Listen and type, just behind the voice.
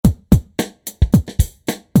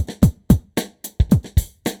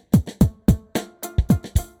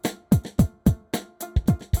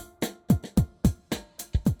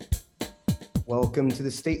Welcome to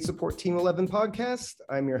the State Support Team 11 podcast.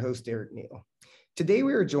 I'm your host, Eric Neal. Today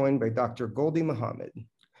we are joined by Dr. Gholdy Muhammad.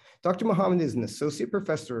 Dr. Muhammad is an associate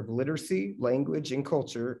professor of literacy, language, and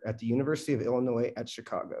culture at the University of Illinois at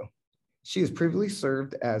Chicago. She has previously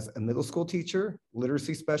served as a middle school teacher,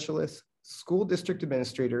 literacy specialist, school district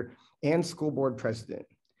administrator, and school board president.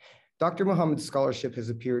 Dr. Muhammad's scholarship has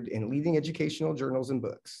appeared in leading educational journals and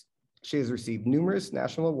books. She has received numerous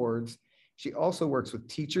national awards. She also works with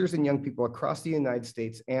teachers and young people across the United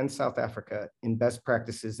States and South Africa in best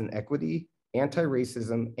practices in equity,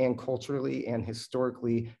 anti-racism, and culturally and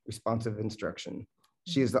historically responsive instruction.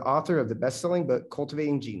 She is the author of the best-selling book,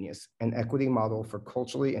 Cultivating Genius, an equity model for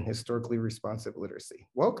culturally and historically responsive literacy.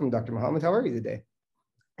 Welcome, Dr. Muhammad. How are you today?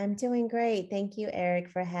 I'm doing great. Thank you, Eric,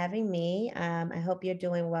 for having me. I hope you're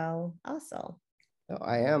doing well also.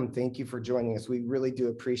 I am. Thank you for joining us. We really do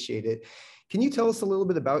appreciate it. Can you tell us a little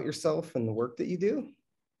bit about yourself and the work that you do?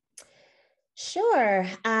 Sure.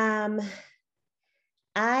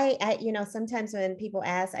 Sometimes when people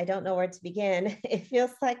ask, I don't know where to begin. It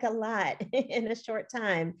feels like a lot in a short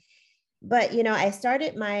time. But, I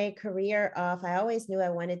started my career off, I always knew I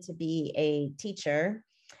wanted to be a teacher.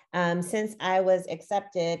 Since I was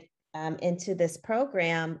accepted into this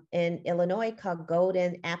program in Illinois called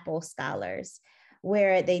Golden Apple Scholars,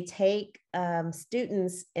 where they take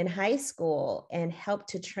students in high school and help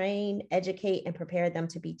to train, educate, and prepare them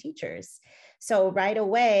to be teachers. So right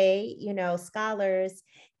away, scholars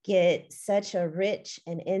get such a rich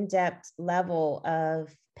and in-depth level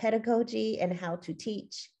of pedagogy and how to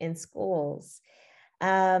teach in schools.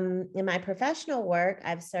 In my professional work,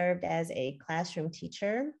 I've served as a classroom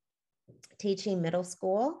teacher, teaching middle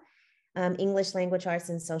school, English language arts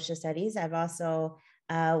and social studies. I've also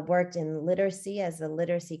worked in literacy as a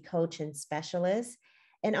literacy coach and specialist,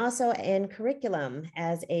 and also in curriculum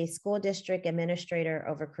as a school district administrator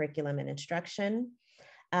over curriculum and instruction,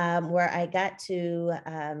 where I got to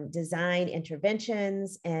design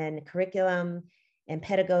interventions and curriculum and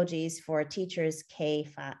pedagogies for teachers K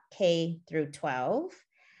through 12.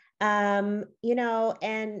 And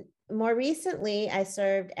more recently, I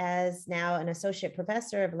served as now an associate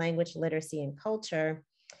professor of language, literacy, and culture,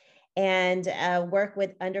 and work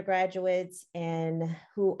with undergraduates and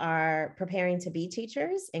who are preparing to be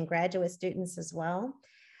teachers and graduate students as well.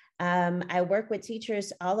 I work with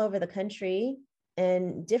teachers all over the country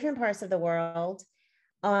in different parts of the world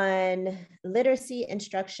on literacy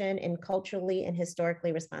instruction in culturally and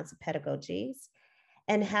historically responsive pedagogies,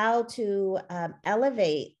 and how to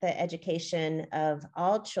elevate the education of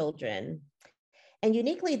all children, and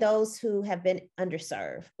uniquely those who have been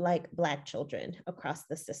underserved, like Black children across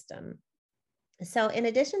the system. So in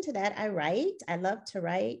addition to that, I write. I love to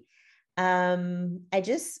write. I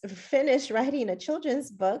just finished writing a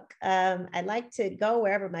children's book. I like to go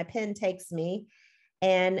wherever my pen takes me.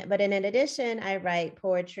 But in addition, I write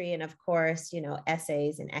poetry and, of course,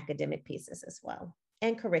 essays and academic pieces as well.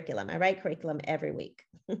 And curriculum. I write curriculum every week.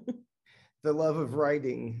 The love of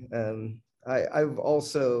writing. I've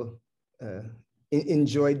also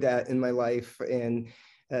enjoyed that in my life. And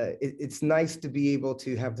it's nice to be able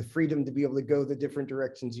to have the freedom to be able to go the different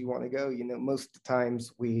directions you want to go. Most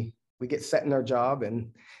times we get set in our job,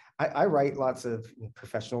 and I write lots of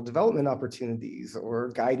professional development opportunities or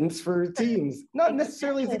guidance for teams. Not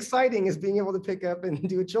necessarily as exciting as being able to pick up and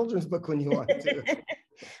do a children's book when you want to.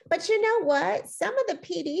 But you know what? Some of the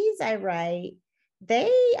PDs I write,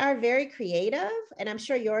 they are very creative, and I'm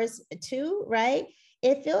sure yours too, right?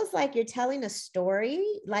 It feels like you're telling a story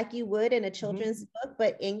like you would in a children's book,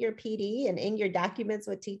 but in your PD and in your documents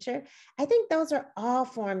with teacher. I think those are all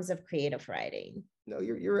forms of creative writing. No,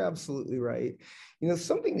 you're absolutely right.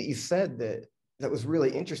 Something that you said that was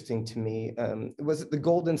really interesting to me was the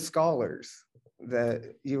Golden Scholars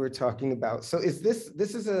that you were talking about. So this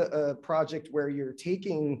is a project where you're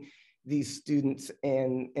taking these students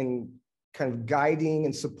and kind of guiding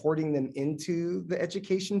and supporting them into the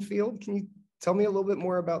education field. Can you tell me a little bit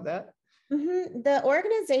more about that? The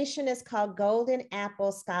organization is called Golden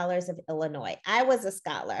Apple Scholars of Illinois. I was a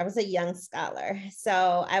scholar. I was a young scholar.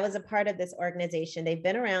 So I was a part of this organization. They've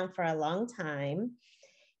been around for a long time.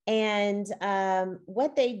 And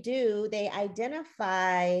what they do, they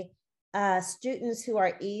identify students who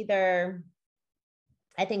are either,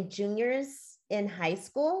 I think, juniors in high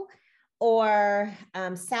school or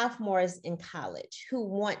sophomores in college who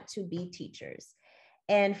want to be teachers.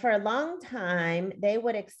 And for a long time, they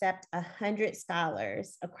would accept 100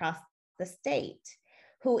 scholars across the state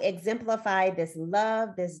who exemplify this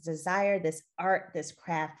love, this desire, this art, this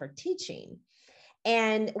craft for teaching.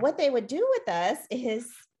 And what they would do with us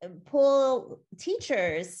is pull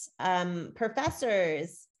teachers,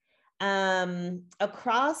 professors,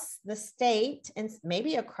 across the state and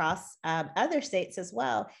maybe across other states as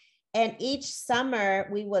well. And each summer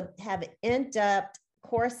we would have in-depth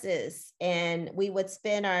courses, and we would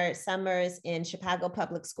spend our summers in Chicago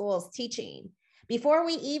public schools teaching. Before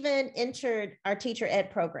we even entered our teacher ed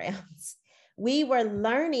programs, we were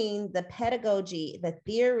learning the pedagogy, the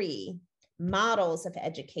theory, models of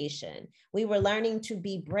education. We were learning to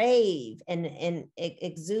be brave and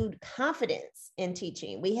exude confidence in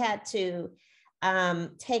teaching. We had to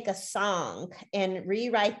take a song and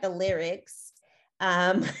rewrite the lyrics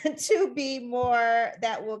to be more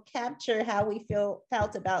that will capture how we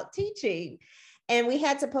felt about teaching. And we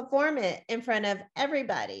had to perform it in front of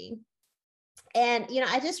everybody. And,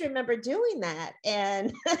 I just remember doing that.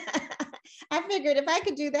 And I figured if I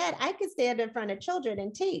could do that, I could stand in front of children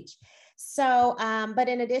and teach. So, but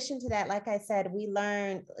in addition to that, like I said, we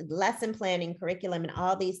learned lesson planning, curriculum, and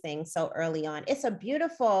all these things so early on. It's a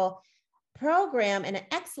beautiful program and an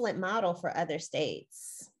excellent model for other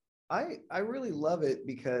states. I really love it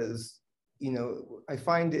because, I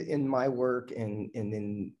find it in my work and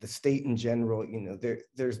in the state in general,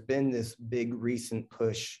 there's been this big recent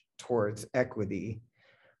push towards equity,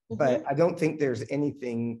 but I don't think there's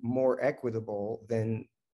anything more equitable than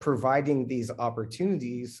providing these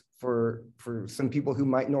opportunities for some people who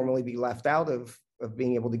might normally be left out of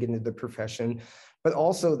being able to get into the profession, but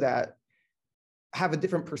also that have a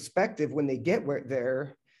different perspective when they get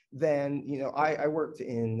there. Then, I worked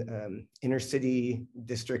in inner city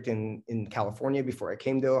district in California before I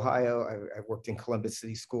came to Ohio. I worked in Columbus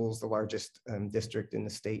City Schools, the largest district in the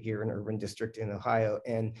state here, an urban district in Ohio.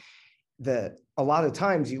 And a lot of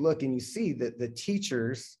times you look and you see that the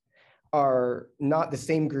teachers are not the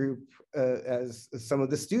same group as some of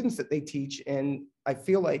the students that they teach. And I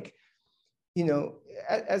feel like,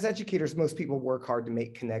 as educators, most people work hard to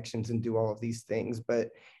make connections and do all of these things, but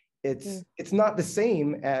it's not the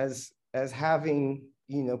same as having,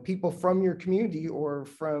 people from your community or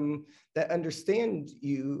from that understand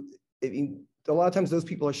you. I mean, a lot of times those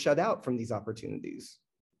people are shut out from these opportunities.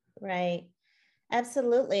 Right.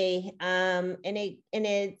 Absolutely. And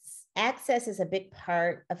it's access is a big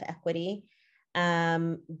part of equity,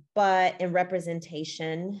 but in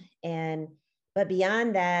representation but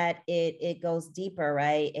beyond that, it goes deeper,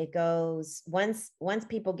 right? It goes once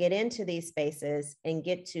people get into these spaces and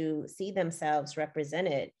get to see themselves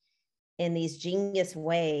represented in these genius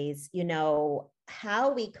ways,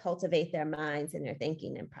 how we cultivate their minds and their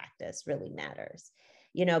thinking and practice really matters,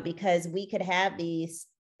 because we could have these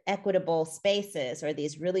equitable spaces or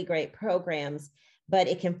these really great programs, but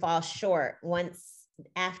it can fall short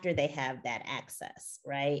after they have that access,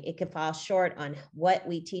 right? It can fall short on what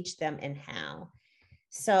we teach them and how.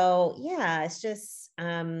 So yeah, it's just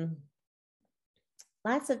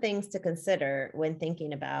lots of things to consider when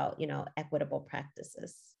thinking about, equitable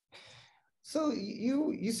practices. So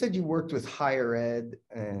you said you worked with higher ed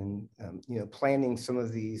and planning some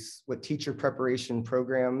of these teacher preparation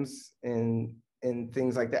programs and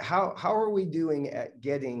things like that. How are we doing at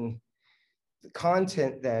getting the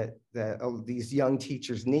content that these young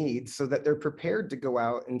teachers need so that they're prepared to go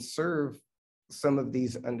out and serve some of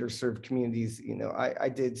these underserved communities? I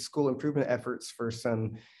did school improvement efforts for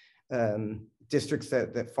some districts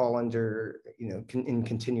that fall under, in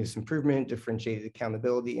continuous improvement, differentiated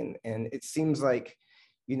accountability. And it seems like,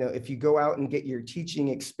 if you go out and get your teaching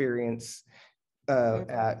experience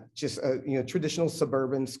at just a traditional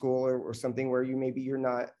suburban school or something where you're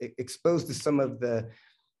not exposed to some of the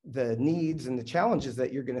needs and the challenges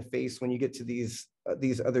that you're going to face when you get to these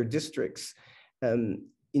other districts. How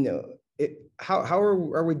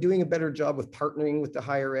are we doing a better job with partnering with the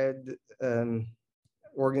higher ed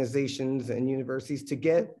organizations and universities to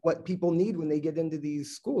get what people need when they get into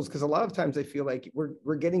these schools? Because a lot of times I feel like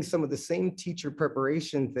we're getting some of the same teacher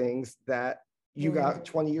preparation things that you got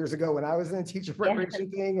 20 years ago when I was in a teacher preparation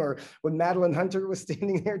thing, or when Madeline Hunter was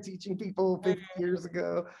standing there teaching people 50 years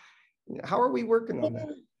ago. How are we working on that?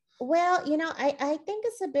 Well, I think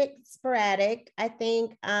it's a bit sporadic. I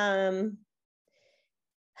think,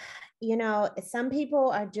 some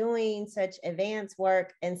people are doing such advanced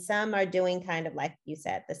work and some are doing kind of, like you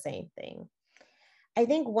said, the same thing. I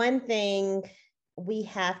think one thing we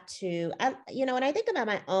have to, when I think about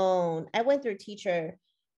my own, I went through teacher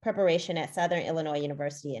preparation at Southern Illinois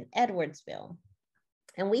University in Edwardsville,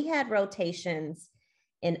 and we had rotations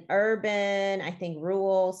in urban, I think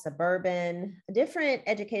rural, suburban, different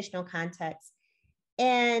educational contexts.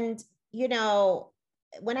 And,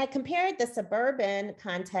 when I compared the suburban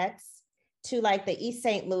context to like the East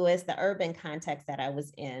St. Louis, the urban context that I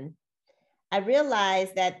was in, I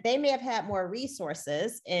realized that they may have had more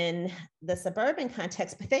resources in the suburban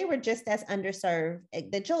context, but they were just as underserved,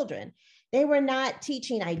 the children. They were not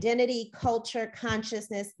teaching identity, culture,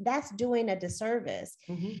 consciousness. That's doing a disservice.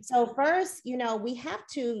 Mm-hmm. So first, we have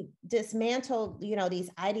to dismantle, these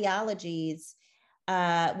ideologies.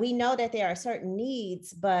 We know that there are certain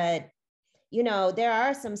needs, but there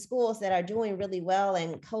are some schools that are doing really well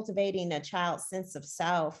in cultivating a child's sense of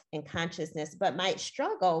self and consciousness, but might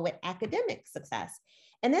struggle with academic success.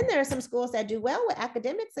 And then there are some schools that do well with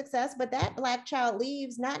academic success, but that Black child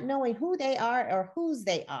leaves not knowing who they are or whose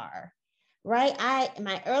they are, right?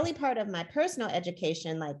 My early part of my personal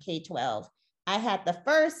education, like K-12, I had the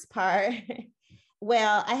first part.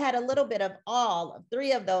 Well, I had a little bit of all of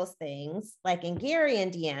three of those things, like in Gary,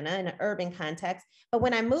 Indiana, in an urban context. But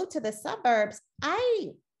when I moved to the suburbs,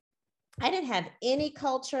 I didn't have any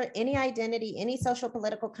culture, any identity, any social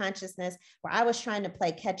political consciousness, where I was trying to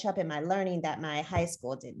play catch up in my learning that my high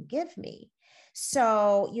school didn't give me.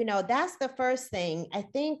 So, that's the first thing. I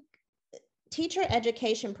think teacher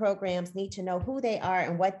education programs need to know who they are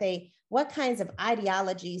and what kinds of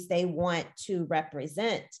ideologies they want to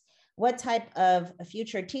represent. What type of a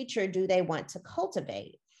future teacher do they want to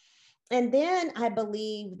cultivate? And then I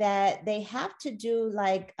believe that they have to do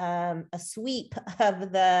like a sweep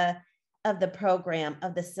of the program,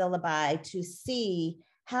 of the syllabi, to see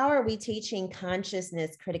how are we teaching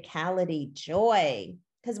consciousness, criticality, joy?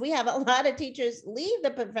 Because we have a lot of teachers leave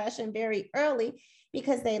the profession very early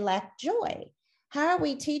because they lack joy. How are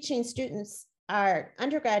we teaching students, our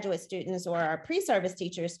undergraduate students or our pre-service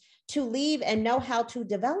teachers, to leave and know how to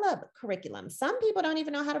develop curriculum? Some people don't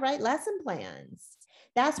even know how to write lesson plans.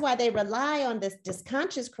 That's why they rely on this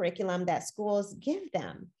conscious curriculum that schools give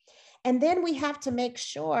them. And then we have to make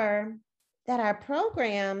sure that our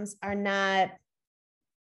programs are not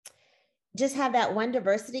just have that one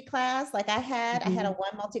diversity class. Like I had a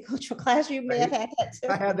one multicultural class. You may have had that too.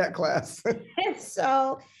 I had that class. And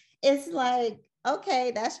so it's like,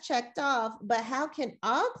 okay, that's checked off, but how can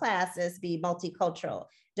all classes be multicultural,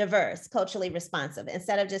 diverse, culturally responsive,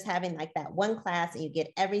 instead of just having like that one class and you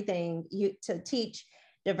get everything to teach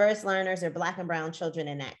diverse learners or Black and brown children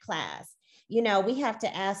in that class? We have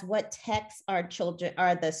to ask, what texts are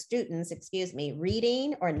the students,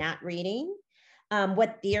 reading or not reading?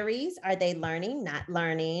 What theories are they learning, not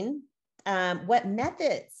learning? What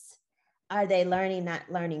methods are they learning, not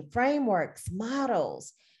learning? Frameworks,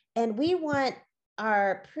 models. And we want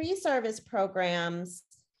our pre-service programs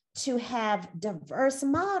to have diverse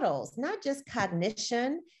models, not just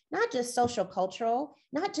cognition, not just social cultural,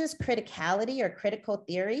 not just criticality or critical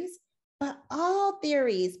theories, but all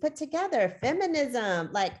theories put together. Feminism,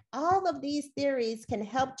 like all of these theories can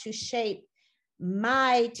help to shape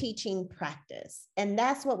my teaching practice. And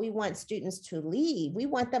that's what we want students to leave. We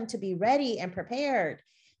want them to be ready and prepared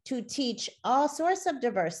to teach all sorts of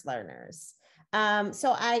diverse learners.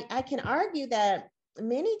 So I can argue that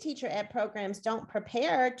many teacher ed programs don't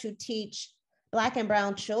prepare to teach Black and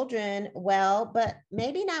brown children well, but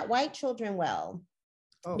maybe not white children well.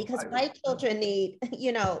 Because white children need,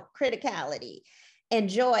 criticality and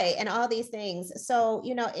joy and all these things. So,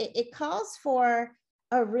 it calls for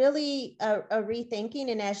a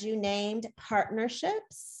rethinking, and as you named,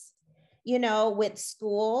 partnerships, with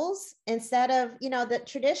schools, instead of, the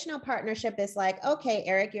traditional partnership is like, okay,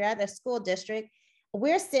 Eric, you're at the school district.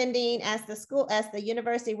 We're sending, as the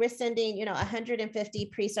university, we're sending, 150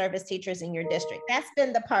 pre-service teachers in your district. That's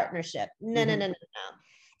been the partnership. No.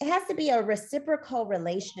 It has to be a reciprocal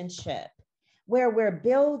relationship where we're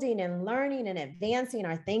building and learning and advancing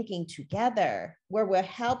our thinking together, where we're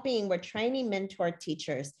training mentor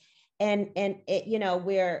teachers, and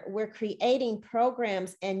we're creating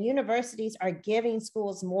programs, and universities are giving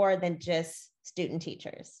schools more than just student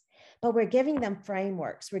teachers, but we're giving them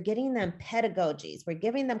frameworks, we're giving them pedagogies, we're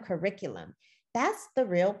giving them curriculum. That's the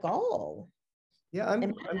real goal. Yeah,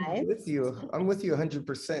 I'm with you. I'm with you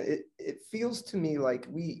 100%. It feels to me like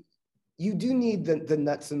you do need the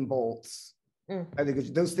nuts and bolts. I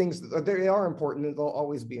think those things, they are important. They'll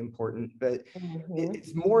always be important, but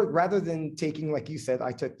it's more, rather than taking, like you said,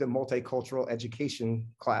 I took the multicultural education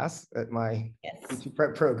class at my teaching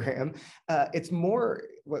prep program. It's more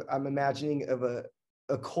what I'm imagining of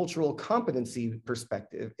a cultural competency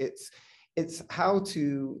perspective. It's how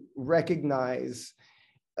to recognize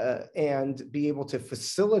and be able to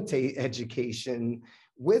facilitate education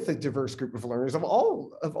with a diverse group of learners of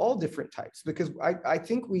all different types, because I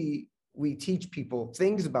think we teach people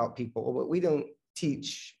things about people, but we don't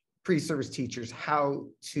teach pre-service teachers how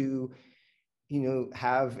to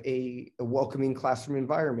have a welcoming classroom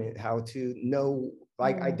environment, how to know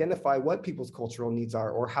like identify what people's cultural needs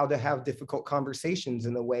are, or how to have difficult conversations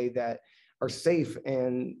in a way that are safe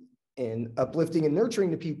and uplifting and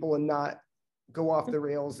nurturing to people, and not go off the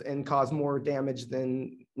rails and cause more damage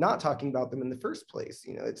than not talking about them in the first place.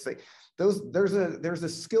 You know, it's like there's a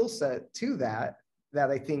skill set to that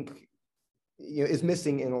I think, you know, is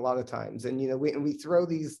missing in a lot of times. And, you know, we throw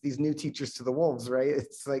these new teachers to the wolves, right?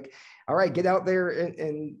 It's like, all right, get out there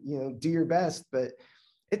and you know, do your best. But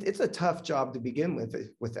it's a tough job to begin with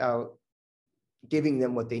without giving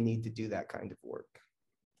them what they need to do that kind of work.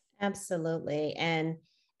 Absolutely. And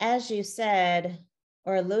as you said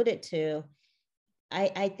or alluded to,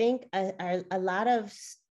 I think a lot of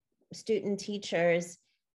student teachers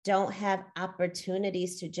don't have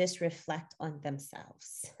opportunities to just reflect on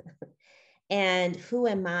themselves. And who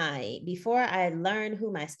am I? Before I learn who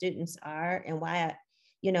my students are and why I,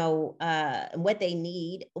 you know, what they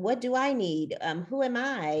need, what do I need? Who am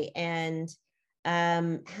I? And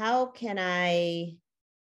how can I,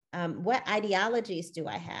 what ideologies do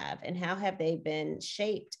I have, and how have they been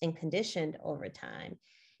shaped and conditioned over time?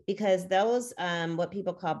 Because those, what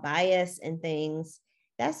people call bias and things,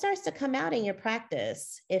 that starts to come out in your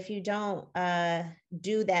practice if you don't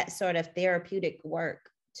do that sort of therapeutic work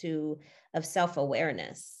of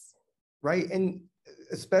self-awareness. Right. And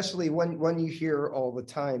especially when you hear all the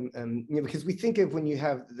time, you know, because we think of when you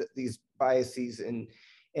have these biases and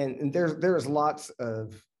there's lots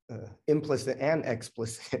of implicit and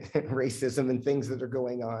explicit racism and things that are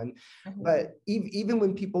going on. Mm-hmm. But even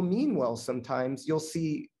when people mean well, sometimes you'll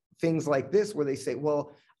see things like this where they say,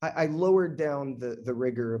 well, I lowered down the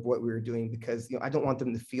rigor of what we were doing because, you know, I don't want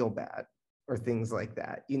them to feel bad, or things like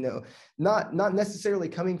that. You know, not necessarily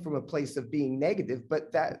coming from a place of being negative,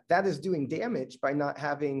 but that is doing damage by not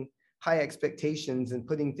having high expectations and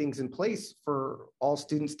putting things in place for all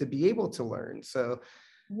students to be able to learn. So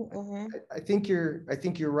mm-hmm. I think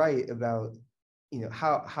you're right about, you know,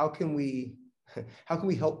 how can we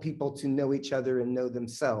help people to know each other and know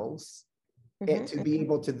themselves, mm-hmm. and to be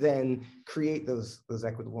able to then create those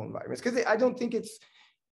equitable environments, because I don't think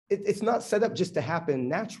it's not set up just to happen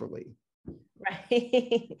naturally.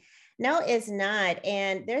 Right. No, it's not.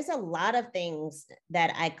 And there's a lot of things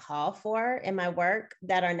that I call for in my work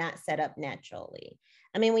that are not set up naturally.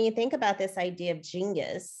 I mean, when you think about this idea of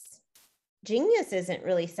genius isn't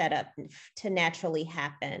really set up to naturally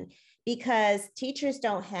happen, because teachers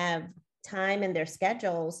don't have time in their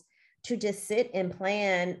schedules to just sit and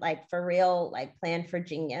plan, like for real, like plan for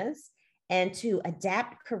genius, and to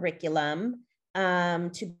adapt curriculum,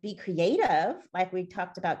 to be creative, like we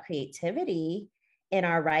talked about creativity in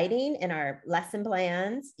our writing, in our lesson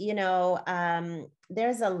plans. You know,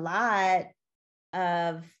 there's a lot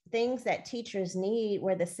of things that teachers need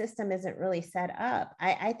where the system isn't really set up.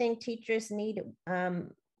 I think teachers need,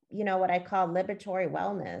 you know, what I call liberatory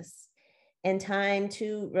wellness, and time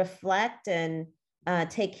to reflect and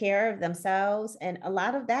take care of themselves. And a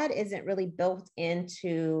lot of that isn't really built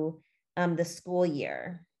into the school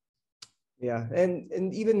year. Yeah,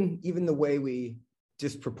 and even the way we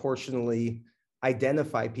disproportionately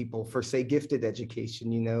identify people for, say, gifted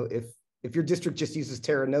education. You know, if your district just uses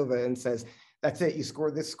Terra Nova and says, that's it, you score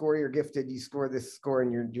this score, you're gifted, you score this score,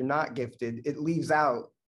 and you're not gifted, it leaves out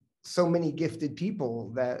so many gifted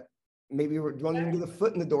people that maybe don't even get a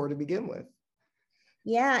foot in the door to begin with.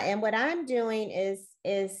 Yeah, and what I'm doing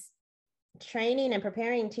is training and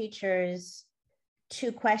preparing teachers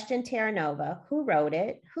to question Terra Nova: who wrote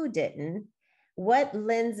it, who didn't, what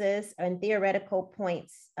lenses and theoretical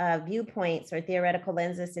points, viewpoints or theoretical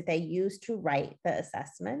lenses did they use to write the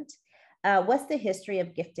assessment? What's the history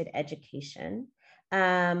of gifted education?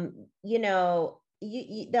 You know,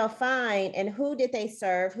 they'll find, and who did they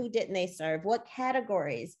serve, who didn't they serve, what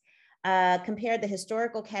categories, compare the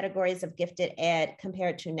historical categories of gifted ed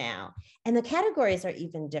compared to now. And the categories are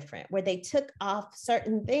even different, where they took off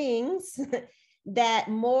certain things that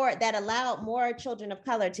allowed more children of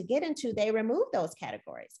color to get into. They removed those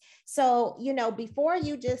categories. So, you know, before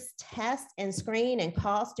you just test and screen and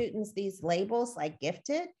call students these labels like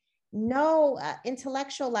gifted,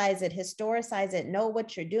 intellectualize it, historicize it, know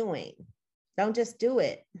what you're doing. Don't just do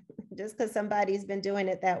it just because somebody's been doing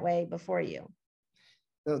it that way before you.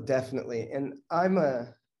 No, definitely. And I'm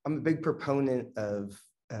a big proponent of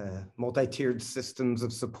multi-tiered systems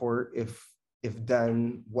of support if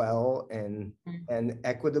done well and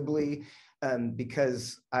equitably,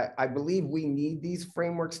 because I believe we need these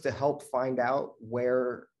frameworks to help find out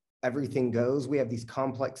where everything goes. We have these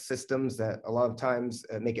complex systems that a lot of times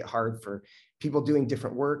make it hard for people doing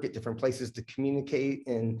different work at different places to communicate.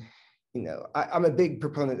 And, you know, I'm a big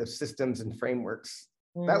proponent of systems and frameworks.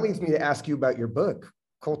 That leads me to ask you about your book.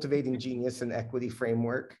 cultivating genius and equity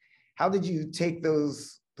framework. How did you take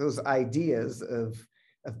those ideas of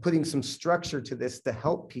putting some structure to this to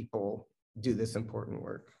help people do this important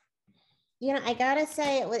work? You know, I gotta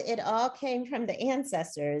say, it all came from the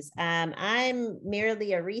ancestors. I'm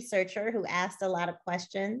merely a researcher who asked a lot of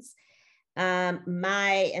questions.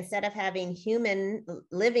 Instead of having human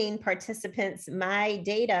living participants, my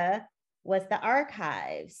data was the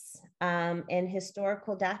archives and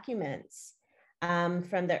historical documents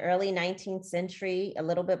from the early 19th century, a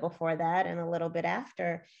little bit before that, and a little bit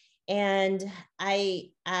after. And I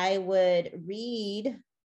would read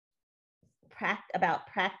about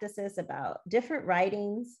practices, about different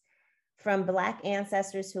writings from Black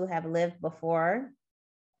ancestors who have lived before.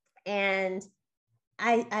 And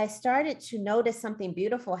I started to notice something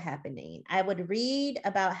beautiful happening. I would read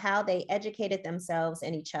about how they educated themselves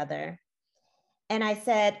and each other. And I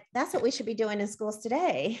said, that's what we should be doing in schools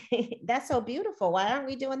today. That's so beautiful. Why aren't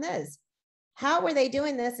we doing this? How were they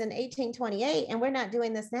doing this in 1828 and we're not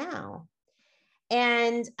doing this now?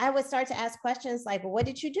 And I would start to ask questions like, well, what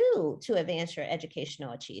did you do to advance your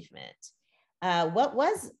educational achievement? What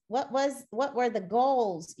were the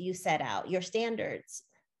goals you set out, your standards?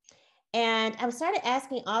 And I started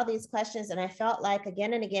asking all these questions, and I felt like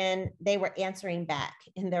again and again, they were answering back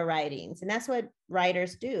in their writings. And that's what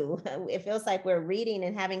writers do. It feels like we're reading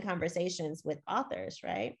and having conversations with authors,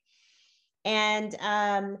 right? And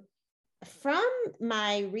from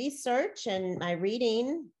my research and my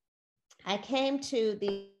reading, I came to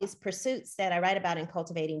these pursuits that I write about in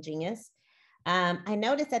Cultivating Genius. I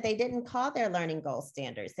noticed that they didn't call their learning goal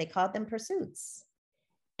standards, they called them pursuits.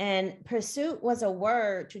 And pursuit was a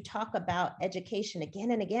word to talk about education again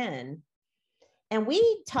and again. And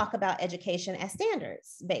we talk about education as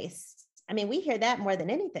standards based. I mean, we hear that more than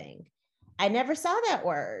anything. I never saw that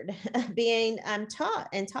word being taught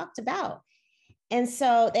and talked about. And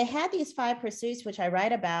so they had these 5 pursuits, which I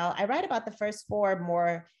write about. I write about the first 4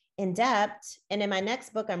 more in depth. And in my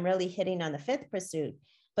next book, I'm really hitting on the 5th pursuit.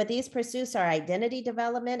 But these pursuits are identity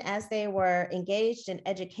development. As they were engaged in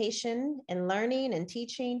education and learning and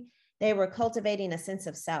teaching, they were cultivating a sense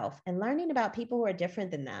of self and learning about people who are different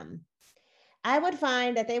than them. I would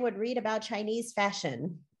find that they would read about Chinese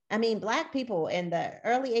fashion. I mean, Black people in the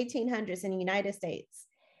early 1800s in the United States,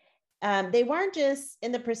 they weren't just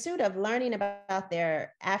in the pursuit of learning about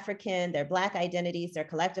their African, their Black identities, their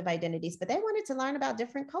collective identities, but they wanted to learn about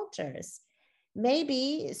different cultures.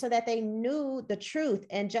 Maybe so that they knew the truth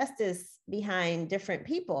and justice behind different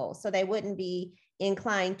people, so they wouldn't be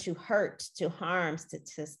inclined to hurt, to harm,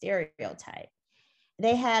 to stereotype.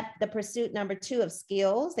 They had the pursuit number 2 of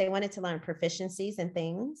skills. They wanted to learn proficiencies in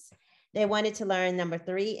things. They wanted to learn number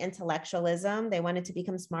 3, intellectualism. They wanted to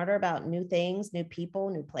become smarter about new things, new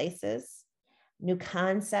people, new places, new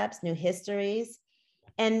concepts, new histories.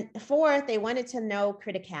 And 4th, they wanted to know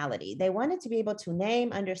criticality. They wanted to be able to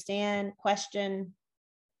name, understand, question,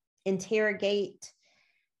 interrogate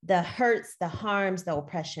the hurts, the harms, the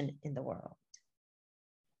oppression in the world,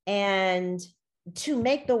 and to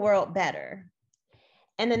make the world better.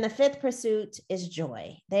 And then the 5th pursuit is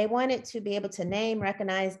joy. They wanted to be able to name,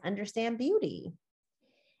 recognize, understand beauty.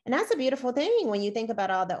 And that's a beautiful thing when you think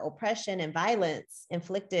about all the oppression and violence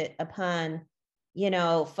inflicted upon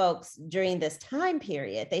folks during this time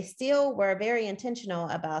period. They still were very intentional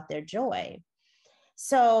about their joy.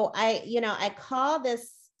 So I call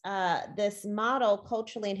this model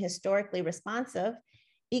culturally and historically responsive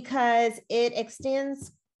because it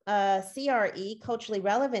extends CRE, culturally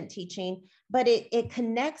relevant teaching, but it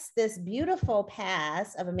connects this beautiful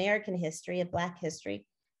past of American history, of Black history,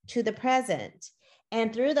 to the present.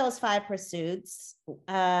 And through those 5 pursuits,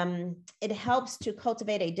 it helps to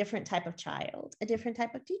cultivate a different type of child, a different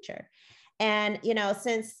type of teacher. And,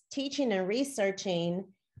 since teaching and researching,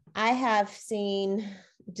 I have seen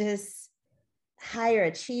just higher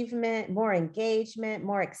achievement, more engagement,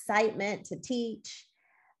 more excitement to teach.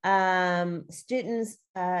 Students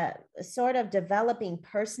sort of developing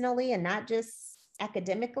personally and not just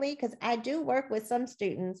academically, because I do work with some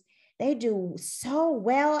students. They do so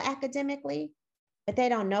well academically, but they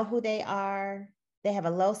don't know who they are. They have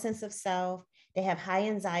a low sense of self. They have high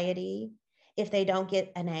anxiety if they don't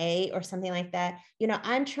get an A or something like that.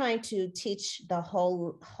 I'm trying to teach the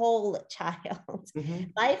whole child. Mm-hmm.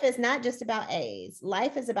 Life is not just about A's.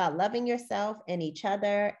 Life is about loving yourself and each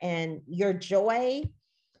other and your joy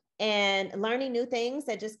and learning new things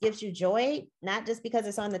that just gives you joy, not just because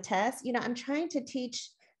it's on the test. I'm trying to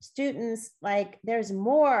teach students like there's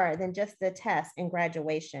more than just the test and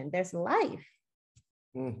graduation. There's life.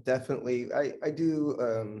 Definitely. I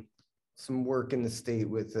do some work in the state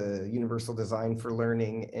with universal design for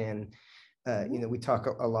learning, and We talk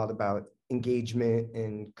a lot about engagement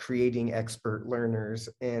and creating expert learners,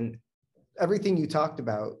 and everything you talked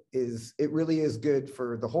about it really is good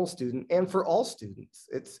for the whole student and for all students.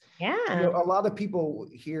 It's, a lot of people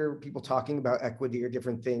hear people talking about equity or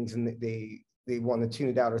different things, and they want to tune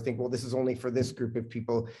it out or think, well, this is only for this group of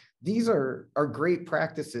people. These are great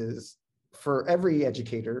practices for every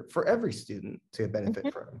educator, for every student to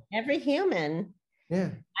benefit from. Every human.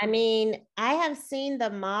 Yeah. I mean, I have seen the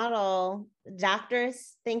model,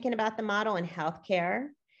 doctors thinking about the model in healthcare.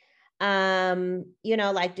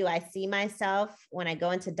 Like, do I see myself when I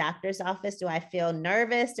go into doctor's office? Do I feel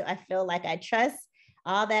nervous? Do I feel like I trust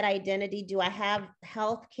all that identity? Do I have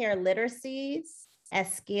healthcare literacies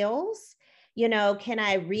as skills? Can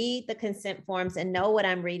I read the consent forms and know what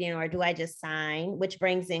I'm reading, or do I just sign, which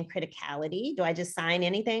brings in criticality? Do I just sign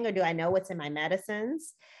anything, or do I know what's in my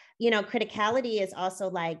medicines? Criticality is also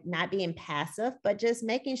like not being passive, but just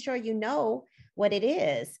making sure you know what it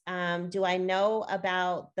is. Do I know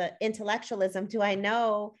about the intellectualism? Do I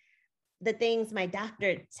know the things my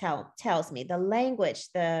doctor tells me, the language,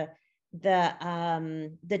 the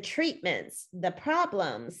treatments, the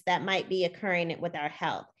problems that might be occurring with our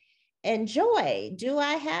health? And joy, do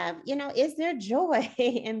I have, is there joy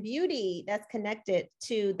and beauty that's connected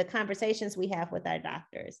to the conversations we have with our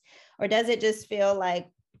doctors? Or does it just feel like,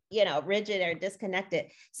 rigid or disconnected?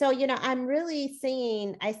 So, I'm really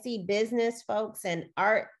I see business folks and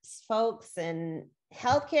arts folks and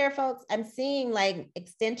healthcare folks. I'm seeing like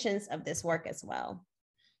extensions of this work as well.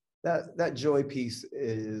 That joy piece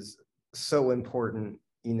is so important.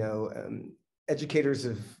 Educators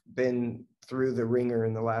have been through the ringer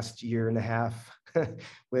in the last year and a half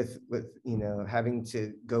with having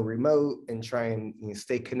to go remote and try and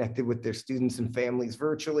stay connected with their students and families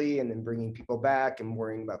virtually, and then bringing people back and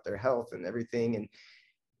worrying about their health and everything. And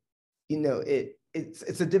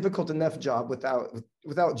it's a difficult enough job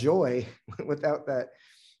without joy, without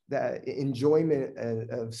that enjoyment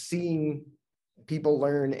of seeing people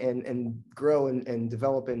learn and grow and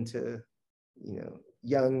develop into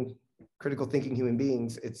young critical thinking human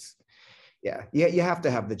beings. You have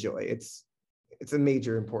to have the joy. It's a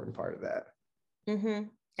major important part of that. Mm-hmm.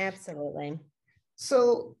 Absolutely.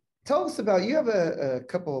 So tell us about, you have a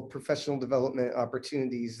couple of professional development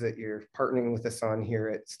opportunities that you're partnering with us on here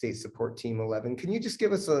at State Support Team 11. Can you just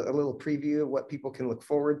give us a little preview of what people can look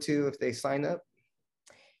forward to if they sign up?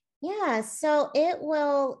 Yeah, so it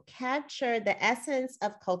will capture the essence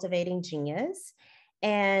of cultivating genius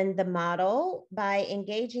and the model by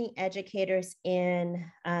engaging educators in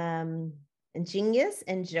genius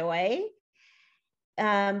and joy.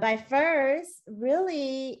 By first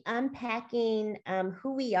really unpacking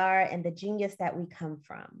who we are and the genius that we come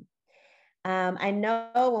from. I know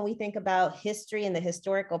when we think about history and the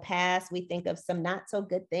historical past, we think of some not so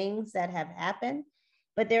good things that have happened,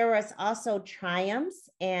 but there was also triumphs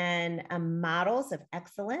and models of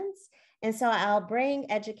excellence. And so I'll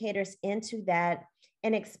bring educators into that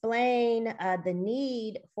and explain the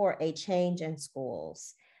need for a change in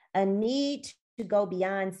schools, a need to go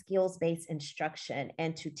beyond skills-based instruction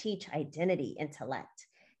and to teach identity, intellect,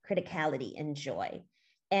 criticality, and joy.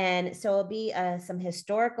 And so it'll be some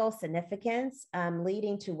historical significance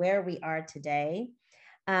leading to where we are today.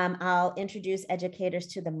 I'll introduce educators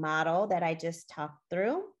to the model that I just talked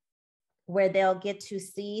through, where they'll get to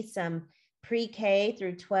see some pre-K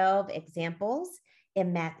through 12 examples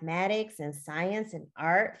in mathematics and science and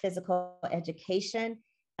art, physical education,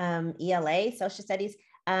 ELA, social studies.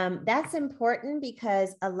 That's important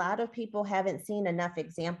because a lot of people haven't seen enough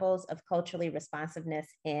examples of culturally responsiveness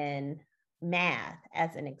in math,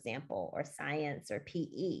 as an example, or science or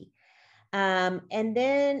PE. And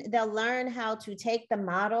then they'll learn how to take the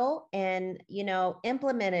model and,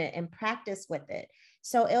 implement it and practice with it.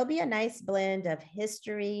 So it'll be a nice blend of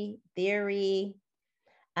history, theory,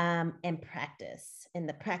 and practice, and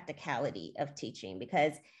the practicality of teaching.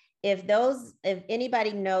 Because if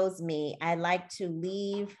anybody knows me, I like to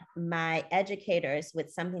leave my educators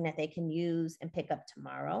with something that they can use and pick up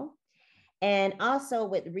tomorrow. And also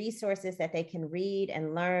with resources that they can read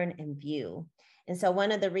and learn and view. And so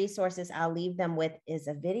one of the resources I'll leave them with is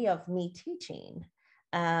a video of me teaching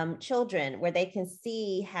children, where they can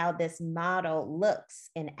see how this model looks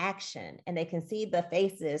in action, and they can see the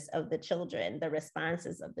faces of the children, the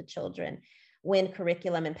responses of the children when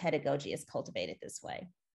curriculum and pedagogy is cultivated this way.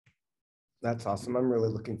 That's awesome. I'm really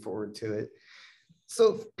looking forward to it.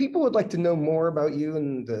 So if people would like to know more about you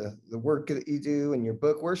and the work that you do and your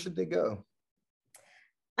book, where should they go?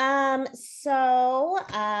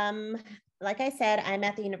 Like I said, I'm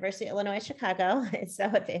at the University of Illinois, Chicago. So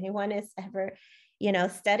if anyone is ever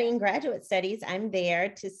studying graduate studies, I'm there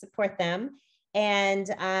to support them. And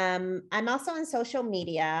I'm also on social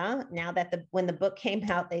media now that when the book came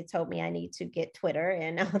out, they told me I need to get Twitter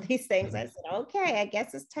and all these things. I said, okay, I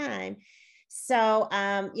guess it's time. So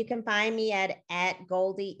you can find me at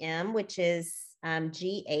Gholdy M, which is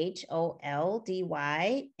GHOLDYM,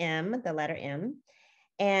 the letter M.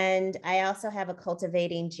 And I also have a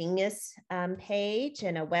Cultivating Genius page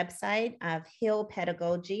and a website of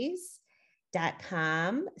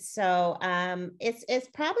hillpedagogies.com. So it's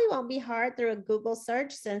probably won't be hard through a Google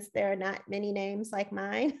search since there are not many names like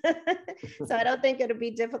mine. So I don't think it'll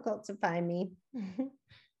be difficult to find me.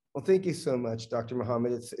 Well, thank you so much, Dr.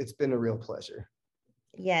 Muhammad. It's been a real pleasure.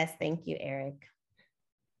 Yes, thank you, Eric.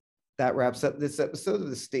 That wraps up this episode of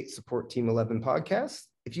the State Support Team 11 podcast.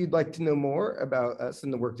 If you'd like to know more about us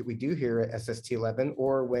and the work that we do here at SST 11,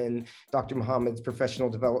 or when Dr. Muhammad's professional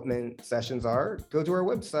development sessions are, go to our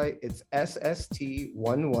website. It's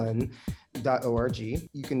sst11.org.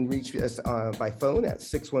 You can reach us by phone at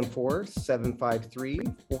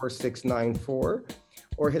 614-753-4694,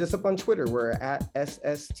 or hit us up on Twitter. We're at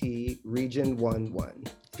SST Region 11.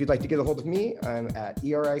 If you'd like to get a hold of me, I'm at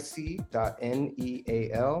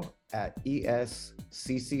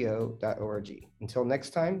eric.neal@escco.org. Until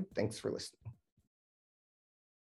next time, thanks for listening.